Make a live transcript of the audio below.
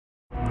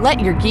Let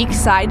your geek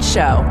side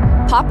show.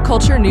 Pop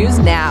culture news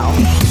now.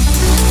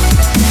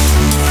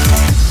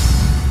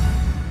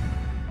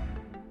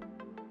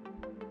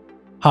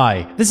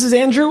 Hi, this is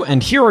Andrew,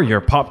 and here are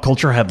your pop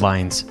culture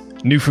headlines.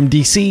 New from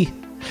DC.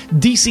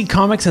 DC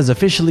Comics has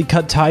officially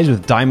cut ties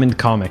with Diamond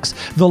Comics,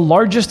 the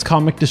largest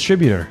comic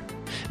distributor.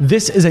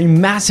 This is a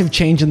massive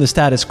change in the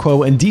status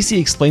quo, and DC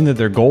explained that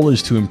their goal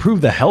is to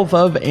improve the health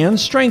of and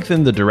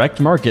strengthen the direct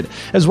market,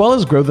 as well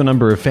as grow the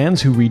number of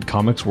fans who read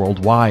comics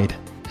worldwide.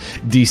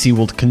 DC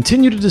will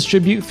continue to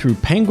distribute through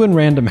Penguin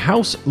Random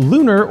House,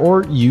 Lunar,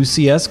 or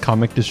UCS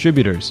comic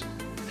distributors.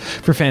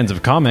 For fans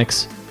of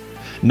comics,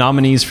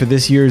 nominees for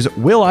this year's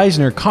Will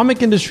Eisner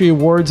Comic Industry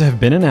Awards have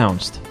been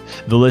announced.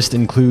 The list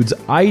includes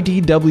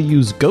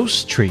IDW's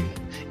Ghost Tree,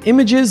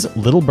 Image's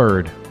Little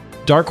Bird,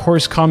 Dark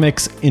Horse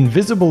Comics'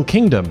 Invisible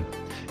Kingdom,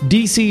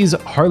 DC's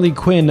Harley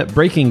Quinn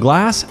Breaking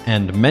Glass,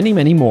 and many,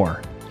 many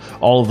more.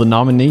 All of the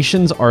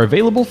nominations are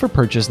available for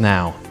purchase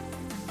now.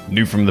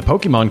 New from the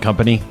Pokemon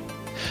Company.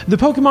 The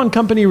Pokemon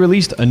Company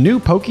released a new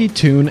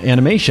Poke-Toon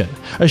animation,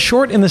 a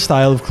short in the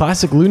style of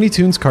classic Looney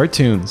Tunes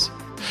cartoons.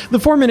 The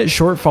 4-minute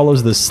short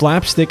follows the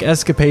slapstick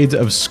escapades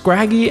of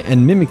Scraggy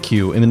and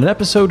Mimikyu in an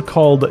episode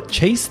called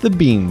Chase the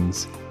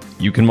Beans.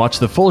 You can watch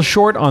the full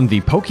short on the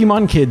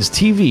Pokemon Kids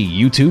TV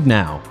YouTube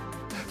now.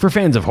 For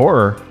fans of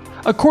horror,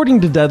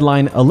 according to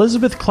Deadline,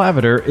 Elizabeth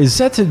Clavitter is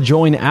set to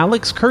join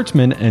Alex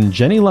Kurtzman and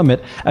Jenny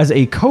Lumet as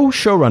a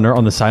co-showrunner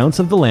on the Silence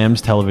of the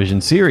Lambs television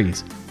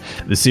series.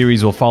 The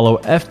series will follow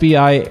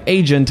FBI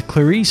agent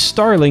Clarice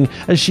Starling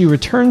as she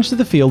returns to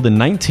the field in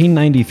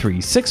 1993,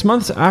 6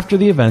 months after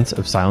the events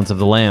of Silence of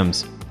the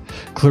Lambs.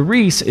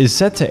 Clarice is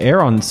set to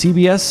air on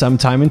CBS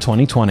sometime in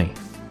 2020.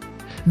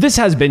 This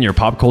has been your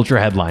Pop Culture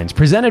Headlines,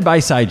 presented by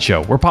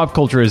Sideshow, where pop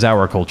culture is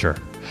our culture.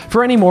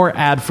 For any more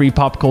ad-free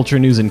pop culture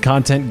news and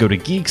content, go to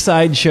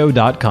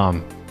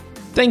geeksideshow.com.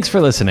 Thanks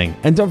for listening,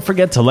 and don't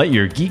forget to let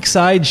your geek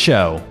side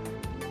show.